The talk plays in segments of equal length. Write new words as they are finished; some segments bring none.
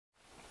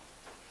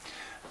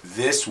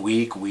This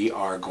week we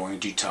are going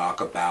to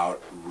talk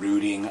about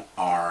rooting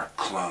our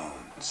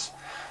clones.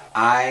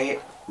 I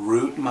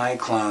root my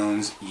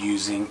clones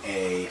using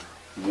a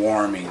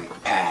warming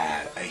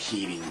pad, a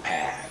heating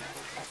pad.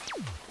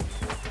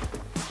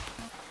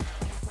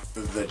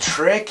 The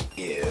trick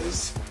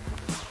is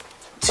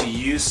to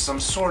use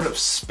some sort of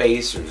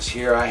spacers.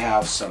 Here I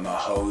have some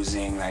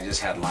hosing I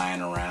just had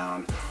lying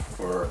around,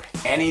 or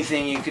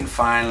anything you can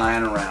find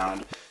lying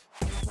around.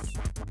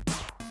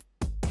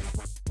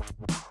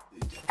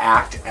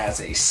 Act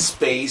as a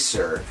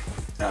spacer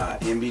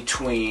in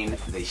between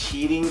the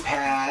heating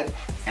pad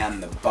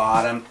and the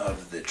bottom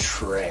of the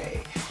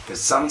tray. Because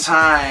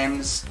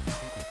sometimes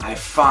I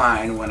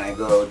find when I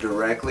go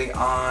directly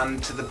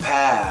onto the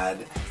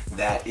pad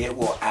that it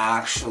will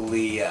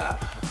actually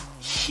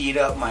heat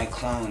up my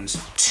clones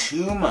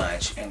too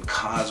much and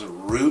cause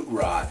root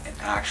rot and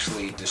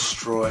actually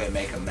destroy and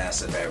make a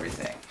mess of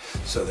everything.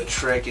 So the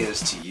trick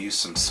is to use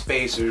some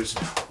spacers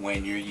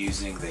when you're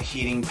using the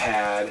heating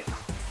pad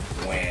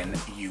when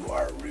you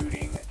are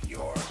rooting